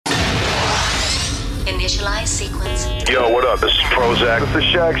Initialize sequence. Yo, what up? This is Prozac. This is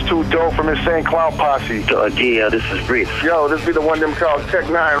Shag's Too Dope from Insane Clown Posse. This is Breeze. Yo, this be the one them called Tech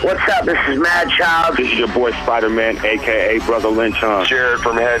 9. What's up? This is Mad Child. This is your boy Spider-Man, a.k.a. Brother Lynch. Jared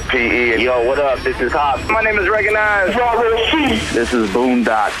from Head PE. Yo, what up? This is Hop. My name is Recognized. This is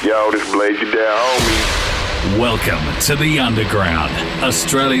Boondock. Yo, this Blaze You Down, homie. Welcome to the Underground,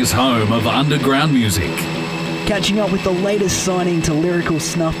 Australia's home of underground music. Catching up with the latest signing to Lyrical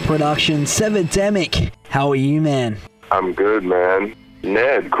Snuff Productionz, SevidemiC. How are you, man? I'm good, man.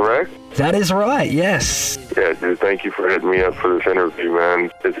 Ned, correct? That is right, yes. Yeah, dude, thank you for hitting me up for this interview, man.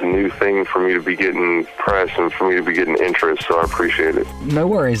 It's a new thing for me to be getting press and for me to be getting interest, so I appreciate it. No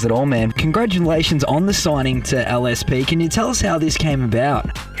worries at all, man. Congratulations on the signing to LSP. Can you tell us how this came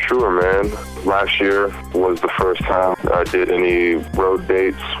about? Sure, man. Last year was the first time I did any road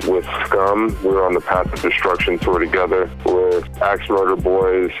dates with Scum. We were on the Path of Destruction tour together with Axe Murder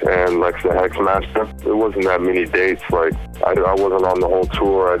Boys and Lex the Hexmaster. It wasn't that many dates. Like, I wasn't on the whole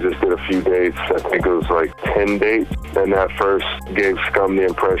tour. I just did a few dates. I think it was like 10 dates. And that first gave Scum the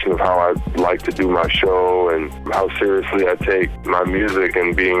impression of how I like to do my show and how seriously I take my music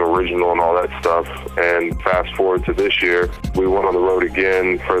and being original and all that stuff. And fast forward to this year, we went on the road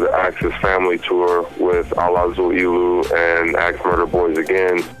again for the Axis Family Tour with Allah Zul Ilu and Axe Murder Boys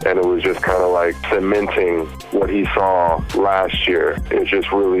again. And it was just kind of like cementing what he saw last year. It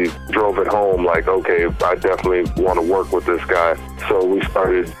just really drove it home like, okay, I definitely want to work with this guy. So we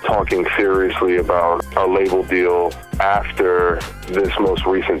started talking seriously about a label deal after this most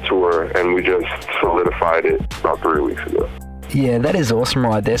recent tour, and we just solidified it about 3 weeks ago. Yeah, that is awesome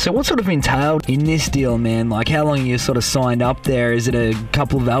right there. So what sort of entailed in this deal, man? Like, how long you sort of signed up there? Is it a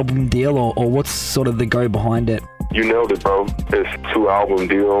couple of album deal, or what's sort of the go behind it? You nailed it, bro. It's a 2-album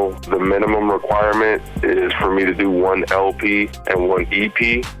deal. The minimum requirement is for me to do 1 LP and 1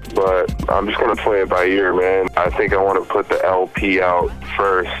 EP, but I'm just going to play it by ear, man. I think I want to put the LP out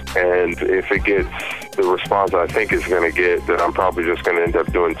first, and if it gets the response I think it's going to get, then I'm probably just going to end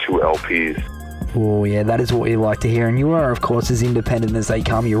up doing 2 LPs. Oh, yeah, that is what we like to hear. And you are, of course, as independent as they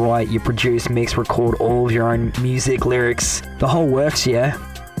come. You're right. You produce, mix, record all of your own music, lyrics, the whole works, yeah?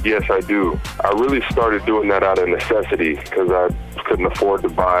 Yes, I do. I really started doing that out of necessity because I couldn't afford to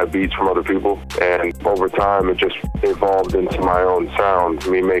buy beats from other people. And over time, it just evolved into my own sound,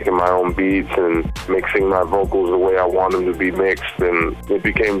 me making my own beats and mixing my vocals the way I want them to be mixed. And it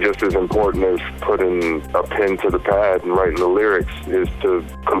became just as important as putting a pen to the pad and writing the lyrics is to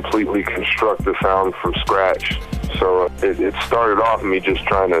completely construct the sound from scratch. So it started off me just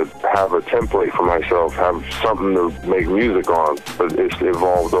trying to have a template for myself, have something to make music on. But it's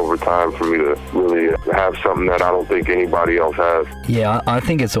evolved over time for me to really have something that I don't think anybody else has. Yeah, I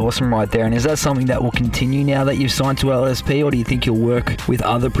think it's awesome right there. And is that something that will continue now that you've signed to LSP, or do you think you'll work with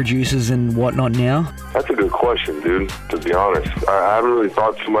other producers and whatnot now? That's a good question, dude, to be honest. I haven't really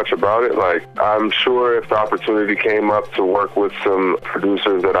thought too much about it. Like, I'm sure if the opportunity came up to work with some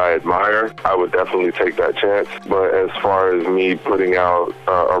producers that I admire, I would definitely take that chance. But as far as me putting out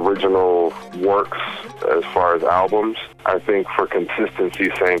original works, as far as albums, I think for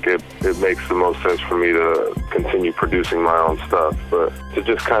consistency's sake, it makes the most sense for me to continue producing my own stuff. But to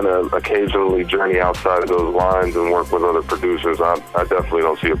just kind of occasionally journey outside of those lines and work with other producers, I definitely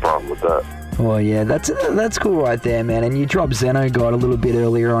don't see a problem with that. Oh, yeah, that's cool right there, man. And you dropped Xenogod a little bit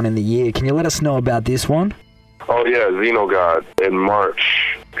earlier on in the year. Can you let us know about this one? Oh, yeah, Xenogod in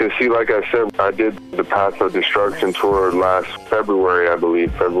March. Because, see, like I said, I did the Path of Destruction tour last February, I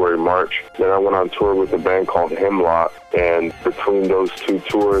believe, February, March. Then I went on tour with a band called Hemlock. And between those 2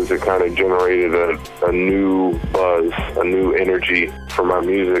 tours, it kind of generated a new buzz, a new energy for my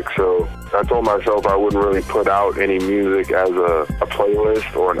music. So I told myself I wouldn't really put out any music as a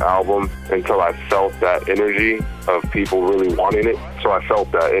playlist or an album until I felt that energy of people really wanting it. So I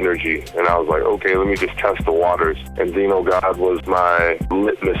felt that energy, and I was like, okay, let me just test the waters. And Xenogod was my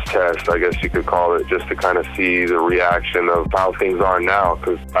litmus test, I guess you could call it, just to kind of see the reaction of how things are now,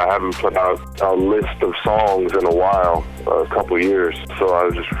 because I haven't put out a list of songs in a while, a couple years. So I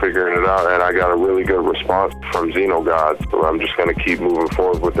was just figuring it out, and I got a really good response from Xenogod. So I'm just going to keep moving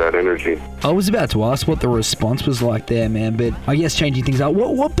forward with that energy. I was about to ask what the response was like there, man, but I guess changing things up,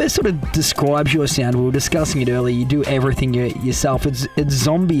 what best sort of describes your sound? We were discussing it earlier. You do everything yourself. It's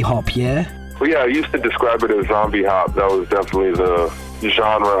zombie hop, yeah? Well, yeah, I used to describe it as zombie hop. That was definitely the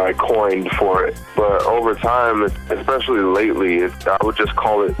genre I coined for it. But over time, especially lately, I would just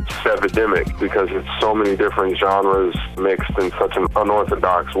call it SevidemiC because it's so many different genres mixed in such an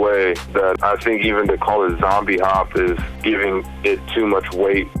unorthodox way that I think even to call it zombie hop is giving it too much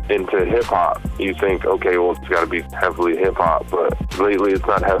weight into hip-hop. You think, okay, well, it's got to be heavily hip-hop, but lately it's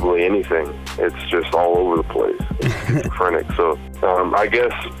not heavily anything. It's just all over the place. It's schizophrenic. So I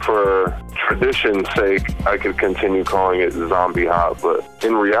guess for tradition's sake, I could continue calling it zombie hop, but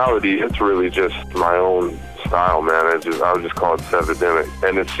in reality, it's really just my own style, man. I would just call it SevidemiC,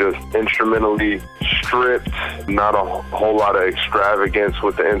 and it's just instrumentally stripped, not a whole lot of extravagance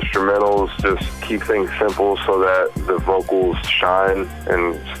with the instrumentals, just keep things simple so that the vocals shine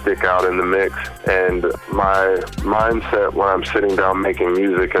and stick out in the mix. And my mindset when I'm sitting down making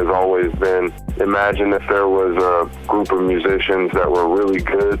music has always been, imagine if there was a group of musicians that were really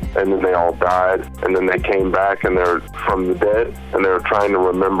good and then they all died and then they came back and they're from the dead and they're trying to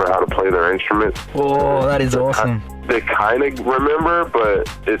remember how to play their instruments. Oh, that is awesome. They kind of remember, but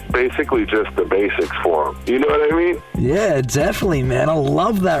it's basically just the basics for them. You know what I mean? Yeah, definitely, man. I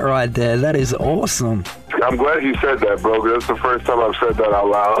love that right there. That is awesome. I'm glad you said that, bro, because that's the first time I've said that out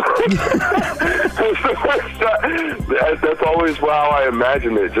loud. That's the first time. That's always how I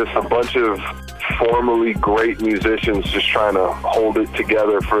imagine it, just a bunch of formerly great musicians just trying to hold it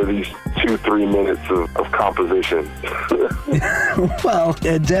together for these 2-3 minutes of composition. Well,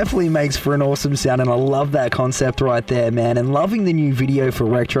 it definitely makes for an awesome sound, and I love that concept right there, man, and loving the new video for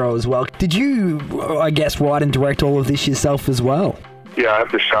Retro as well. Did you, I guess, write and direct all of this yourself as well? Yeah, I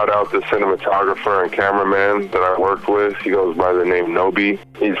have to shout out the cinematographer and cameraman that I worked with. He goes by the name Nobi.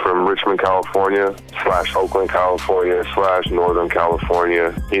 He's from Richmond, California, /Oakland, California, /Northern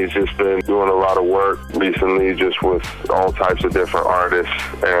California. He's just been doing a lot of work recently just with all types of different artists.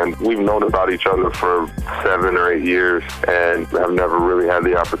 And we've known about each other for 7 or 8 years and have never really had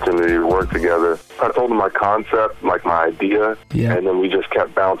the opportunity to work together. I told him my concept, like my idea, and then we just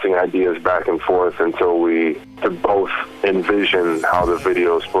kept bouncing ideas back and forth until we could both envision how the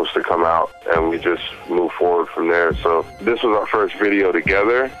video is supposed to come out, and we just move forward from there. So this was our first video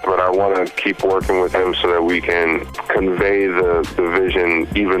together, but I want to keep working with him so that we can convey the vision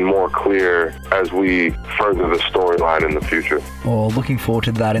even more clear as we further the storyline in the future. Oh, looking forward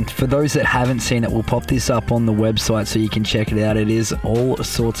to that. And for those that haven't seen it, we'll pop this up on the website so you can check it out. It is all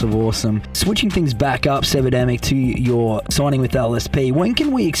sorts of awesome. Switching things back up, SevidemiC, to your signing with LSP, when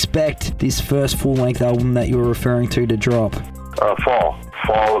can we expect this first full-length album that you were referring to drop?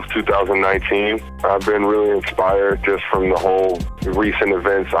 Fall of 2019. I've been really inspired just from the whole recent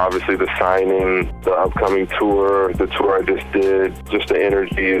events, obviously the signing, the upcoming tour, the tour I just did, just the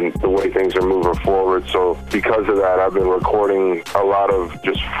energy and the way things are moving forward. So because of that, I've been recording a lot of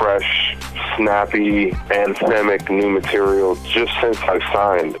just fresh, snappy, anthemic new material just since I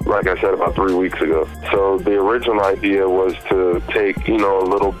signed, like I said, about 3 weeks ago. So the original idea was to take, a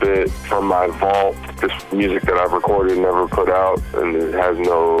little bit from my vault, this music that I've recorded and never put out, and it has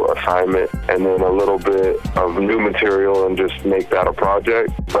no assignment, and then a little bit of new material and just make that a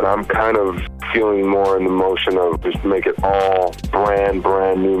project. But I'm kind of feeling more in the motion of just make it all brand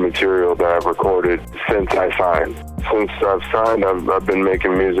new material that I've recorded since I signed. Since I've signed, I've been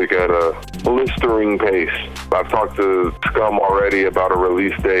making music at a blistering pace. I've talked to Scum already about a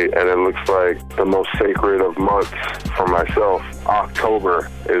release date, and it looks like the most sacred of months for myself, October,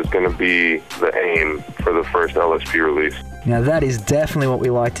 is going to be the aim for the first LSP release. Now that is definitely what we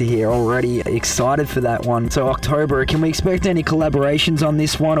like to hear. Already excited for that one. So October, can we expect any collaborations on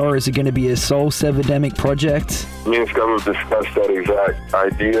this one, or is it going to be a sole SevidemiC project? Me and Scum have discussed that exact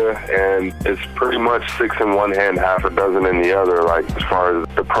idea, and it's pretty much 6 in one hand, half a dozen in the other, like as far as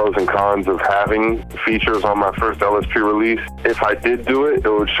the pros and cons of having features on my first LSP release. If I did do it, it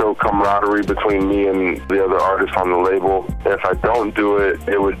would show camaraderie between me and the other artists on the label. If I don't do it,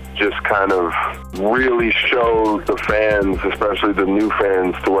 it would just kind of really show the fans, especially the new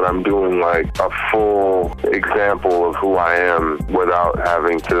fans, to what I'm doing, like a full example of who I am without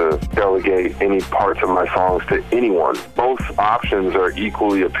having to delegate any parts of my songs to anyone. Both options are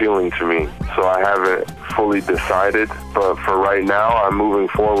equally appealing to me, so I haven't fully decided, but for right now, I'm moving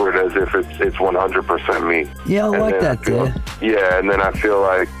forward as if it's 100% me. Yeah, I like that, dude. Yeah, and then I feel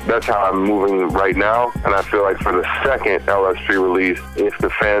like that's how I'm moving right now, and I feel like for the second LSP release, if the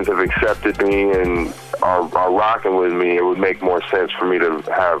fans have accepted me and are rocking with me, it would make more sense for me to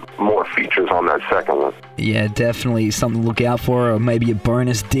have more features on that second one. Yeah, definitely something to look out for, or maybe a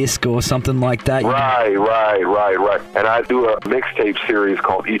bonus disc or something like that. Right. And I do a mixtape series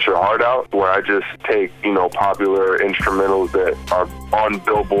called Eat Your Heart Out, where I just take, popular instrumentals that are on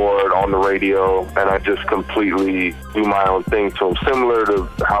Billboard, on the radio, and I just completely do my own thing to them, similar to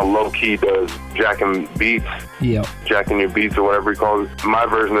how Low Key does Jackin' Beats. Yeah. Jackin' Your Beats or whatever he calls it. My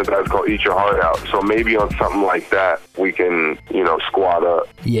version of that is called Eat Your Heart Out. So maybe on something like that, we can, squad up.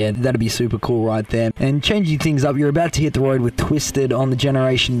 Yeah, that'd be super cool right there. And changing things up, you're about to hit the road with Twiztid on the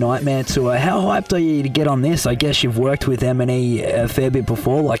Generation Nightmare tour. How hyped are you to get on this? I guess you've worked with M&E a fair bit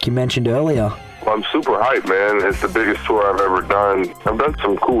before, like you mentioned earlier. Well, I'm super hyped, man. It's the biggest tour I've ever done. I've done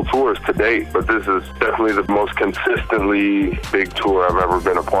some cool tours to date, but this is definitely the most consistently big tour I've ever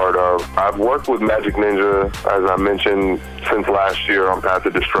been a part of. I've worked with Magic Ninja, as I mentioned, since last year on Path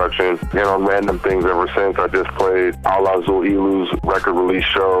to Destruction, and on random things ever since. I just played Ala Zul Ilu's record release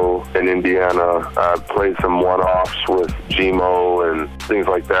show in Indiana. I played some one-offs with Gmo and things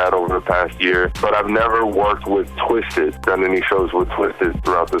like that over the past year, but I've never worked with Twiztid, done any shows with Twiztid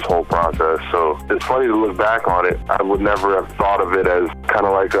throughout this whole process. So it's funny to look back on it. I would never have thought of it as kind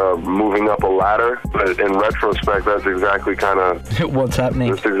of like moving up a ladder, but in retrospect, that's exactly kind of what's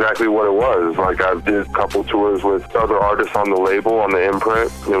happening. That's exactly what it was. Like, I did a couple tours with other artists on the label, on the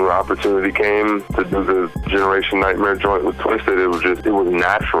imprint, and when the opportunity came to do the Generation Nightmare joint with Twiztid, it was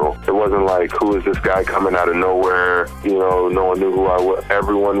natural. It wasn't like, who is this guy coming out of nowhere? No one knew who I was.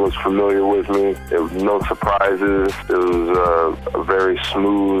 Everyone was familiar with me. There was no surprises. It was a very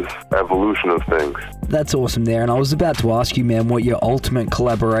smooth evolution of things. That's awesome there, and I was about to ask you, man, what your ultimate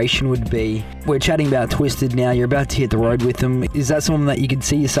collaboration would be. We're chatting about Twiztid now, you're about to hit the road with them. Is that someone that you could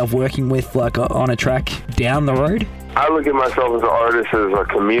see yourself working with, like, on a track down the road? I look at myself as an artist as a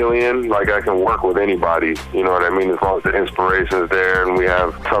chameleon. Like, I can work with anybody, you know what I mean? As long as the inspiration is there and we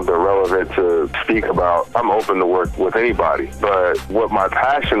have something relevant to speak about, I'm open to work with anybody. But what my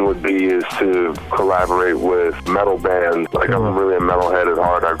passion would be is to collaborate with metal bands. Like, I'm really a metalhead at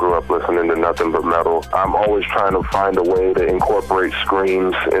heart. I grew up listening to nothing but metal. I'm always trying to find a way to incorporate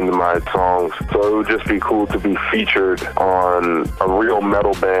screams into my songs. So it would just be cool to be featured on a real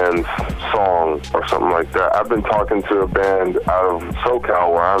metal band's song or something like that. I've been talking to a band out of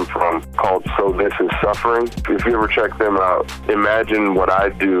SoCal where I'm from called So This Is Suffering. If you ever check them out, imagine what I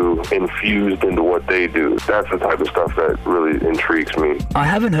do infused into what they do. That's the type of stuff that really intrigues me. I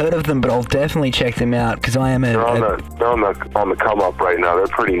haven't heard of them, but I'll definitely check them out because I am they're on the come up right now. They're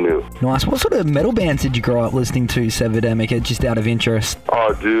pretty new. Nice. What sort of metal bands did you grow up listening to, SevidemiC, just out of interest?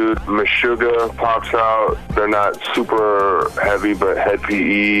 Oh, dude, Meshuggah pops out. They're not super heavy, but Head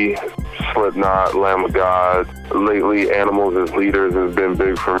PE, Slipknot, Lamb of God. Lately, Animals as Leaders has been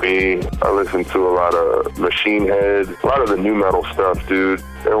big for me. I listen to a lot of Machine Head, a lot of the new metal stuff, dude.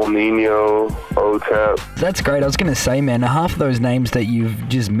 El Nino, OTEP. That's great. I was going to say, man, half of those names that you've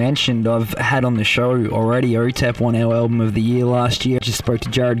just mentioned I've had on the show already. OTEP won our album of the year last year. Just spoke to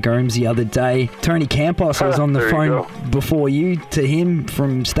Jared Gomes the other day. Tony Campos, I was on the phone before you to him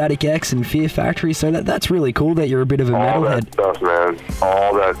from Static X and Fear Factory. So that's really cool that you're a bit of a metalhead. All that stuff, man.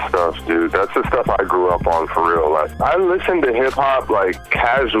 All that stuff, dude. That's the stuff I grew up on for real. Like, I listened to hip-hop, like,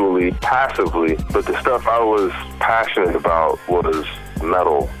 casually, passively, but the stuff I was passionate about was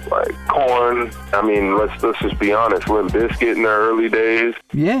metal, like Korn. I mean, let's just be honest. Limp Bizkit in their early days.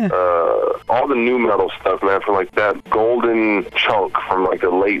 Yeah. All the new metal stuff, man, from like that golden chunk from like the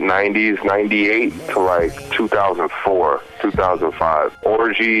late 90s, 98 to like 2004, 2005.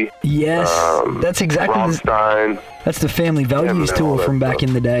 Orgy. Yes. That's exactly. Rammstein. That's the Family Values tour from back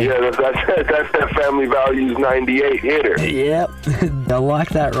in the day. Yeah, that's that Family Values 98 hitter. Yep. I like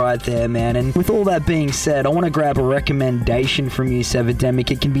that right there, man. And with all that being said, I want to grab a recommendation from you,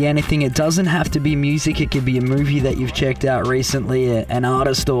 SevidemiC. It can be anything. It doesn't have to be music. It could be a movie that you've checked out recently, an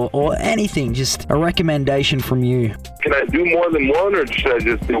artist, or anything. Just a recommendation from you. Can I do more than one, or should I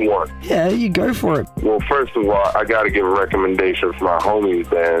just do one? Yeah, you go for it. Well, first of all, I got to give a recommendation for my homies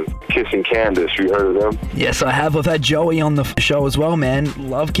band, Kissing Candace. You heard of them? Yes, I have. I've had Joey on the show as well, man.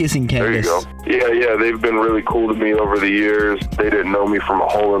 Love Kissing Candace. There you go. Yeah, they've been really cool to me over the years. They didn't know me from a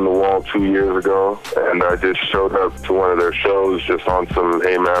hole in the wall 2 years ago, and I just showed up to one of their shows just on some,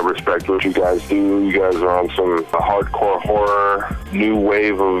 hey man, I respect what you guys do. You guys are on some hardcore horror, new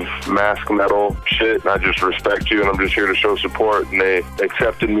wave of mask metal shit, and I just respect you, and I'm just here to show support. And they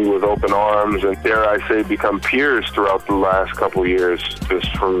accepted me with open arms, and dare I say, become peers throughout the last couple of years,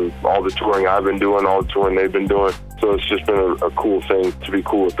 just from all the touring I've been doing, all the touring they've been doing. So it's just been a cool thing to be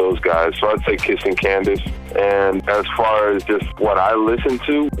cool with those guys. So I'd say Kissing Candace. And as far as just what I listen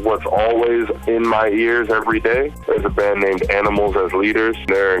to, what's always in my ears every day, there's a band named Animals as Leaders.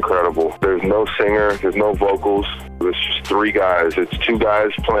 They're incredible. There's no singer, there's no vocals. It's just 3 guys. It's 2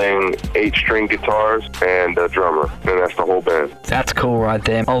 guys playing 8-string guitars and a drummer, and that's the whole band. That's cool right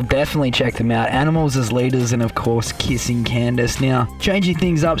there. I'll definitely check them out. Animals as Leaders and, of course, Kissing Candace. Now, changing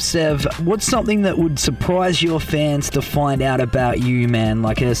things up, Sev, what's something that would surprise your fans to find out about you, man?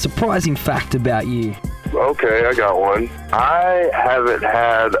 Like a surprising fact about you. Okay, I got one. I haven't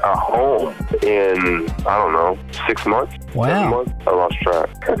had a home in, 6 months. Wow. 7 months. I lost track.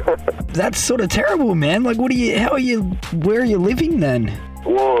 That's sort of terrible, man. Like, where are you living then?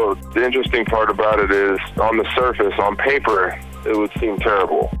 Well, the interesting part about it is, on the surface, on paper, it would seem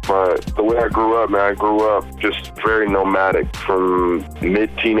terrible. But the way I grew up, man, I grew up just very nomadic. From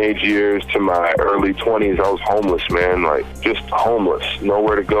mid-teenage years to my early 20s, I was homeless, man. Like, just homeless.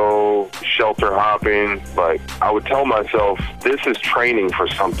 Nowhere to go, shelter hopping. Like, I would tell myself, this is training for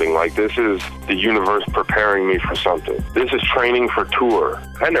something. Like, this is the universe preparing me for something. This is training for tour.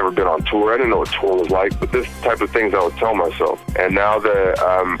 I'd never been on tour. I didn't know what tour was like, but this type of things I would tell myself. And now that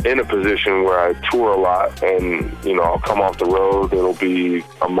I'm in a position where I tour a lot and, I'll come off the road, it'll be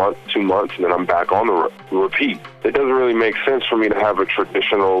a month, 2 months, and then I'm back on the road. Repeat. It doesn't really make sense for me to have a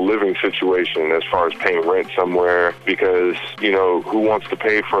traditional living situation as far as paying rent somewhere because, who wants to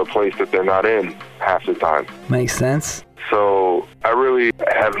pay for a place that they're not in half the time? Makes sense. So I really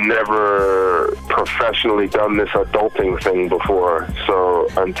have never professionally done this adulting thing before. So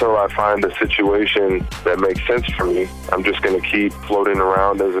until I find a situation that makes sense for me, I'm just going to keep floating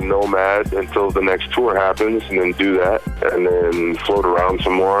around as a nomad until the next tour happens, and then do that, and then float around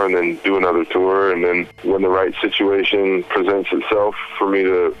some more, and then do another tour. And then when the right situation presents itself for me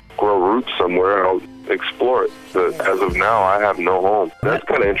to grow roots somewhere, I'll explore it. But as of now, I have no home. That's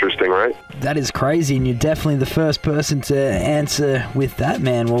kind of interesting, right? That is crazy, and you're definitely the first person to answer with that,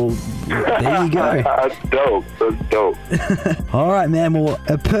 man. Well, there you go. That's dope. That's dope. All right, man. Well,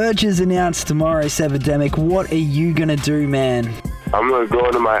 a purge is announced tomorrow, Sevidemic. What are you going to do, man? I'm going to go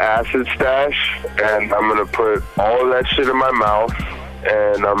into my acid stash, and I'm going to put all of that shit in my mouth,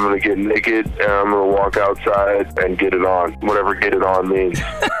 and I'm going to get naked, and I'm going to walk outside and get it on, whatever get it on means.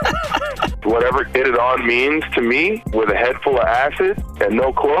 Whatever get it on means to me, with a head full of acid and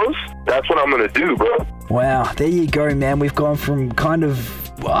no clothes, that's what I'm going to do, bro. Wow, there you go, man. We've gone from kind of,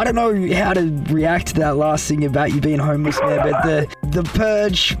 I don't know how to react to that last thing about you being homeless, man, but the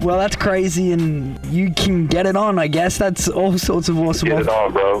purge, well, that's crazy, and you can get it on, I guess. That's all sorts of awesome. Get it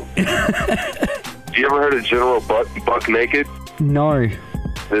on, bro. You ever heard of General Buck Naked? No.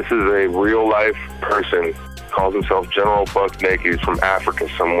 This is a real-life person. Calls himself General Buck Naked. He's from Africa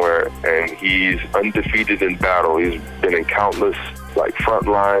somewhere, and he's undefeated in battle. He's been in countless front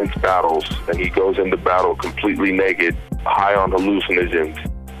lines battles, and he goes into battle completely naked, high on hallucinogens,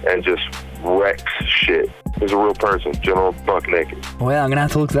 and just wrecks shit. He's a real person, General Buck Naked. Wow, I'm gonna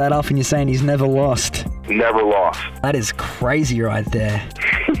have to look that up, and you're saying he's never lost. Never lost. That is crazy right there.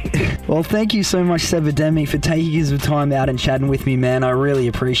 Well, thank you so much, Sevidemic, for taking some time out and chatting with me, man. I really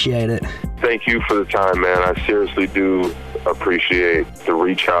appreciate it. Thank you for the time, man. I seriously do appreciate the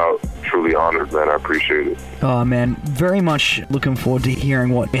reach out. Truly honored, man. I appreciate it. Oh, man. Very much looking forward to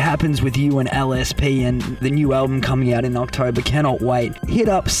hearing what happens with you and LSP and the new album coming out in October. Cannot wait. Hit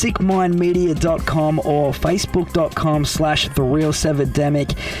up sickmindmedia.com or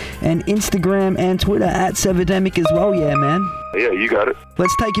facebook.com/TheRealSevidemic and Instagram and Twitter @Sevidemic as well. Yeah, man. Yeah, you got it.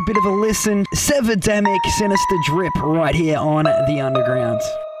 Let's take a bit of a listen. Sevidemic, Sinister Drip, right here on The Underground.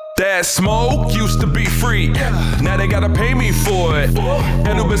 That smoke used to be free. Now they gotta pay me for it.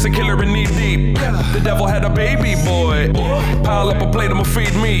 Anubis a killer in knee deep. The devil had a baby boy. Pile up a plate, I'ma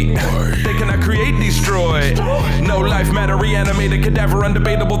feed me. They cannot create, destroy. No life matter, reanimated cadaver,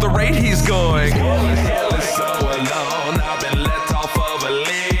 undebatable the rate he's going. Hell is so alone, I've been let off of a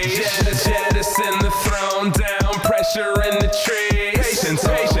leash. Jettison the throne down, pressure in the trees.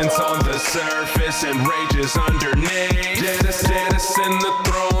 Patience on the surface and rages underneath. Jettison the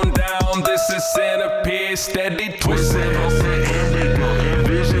throne down, this is centipede, steady twisting.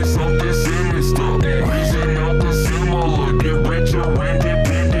 Envision something sinister. Reason out the similar, get richer,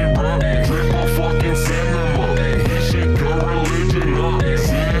 independent, triple fucking cinema. This shit go religion up.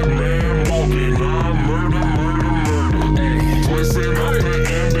 Sad man walking, murder. Twisting up the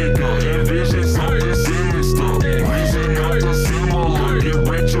indica, envision something sinister. Reason out the similar, get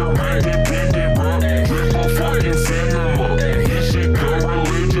richer, independent, triple fucking cinema. This shit go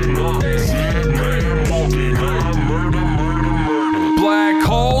religion up. Sad man walking, murder.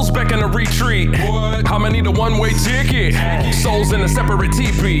 retreat. I'ma need a one-way ticket. Souls in a separate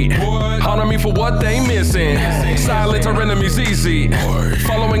teepee. Honor me for what they missing. Silence our enemies easy.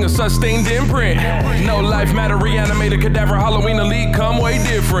 Following a sustained imprint. No life matter, reanimated cadaver. Halloween elite come way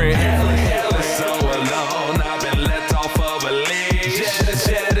different. Hell is so alone. I've been let off of a leash.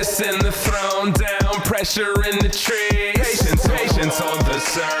 Jettison the throne down. Pressure in the trees. Patience on the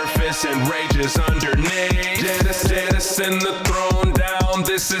surface and rages underneath. Jettison the throne down.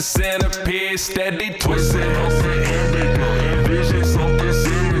 This is centipede. Steady twisted. Envision something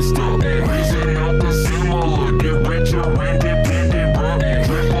sinister. Reason out the similar. Get richer, independent, bro.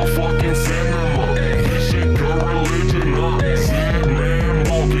 Triple fucking cinema. This shit go religion up. Sad man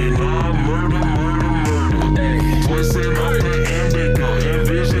walking. I'm murder. Twisted up the indica.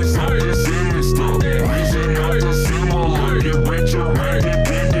 Envision something sinister. Reason out the similar. Get richer,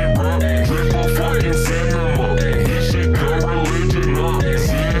 independent, bro. Triple fucking cinema. This shit go religion up.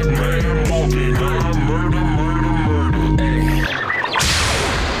 Sad man walking. I'm murder.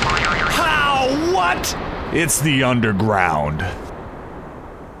 How? What? It's the underground.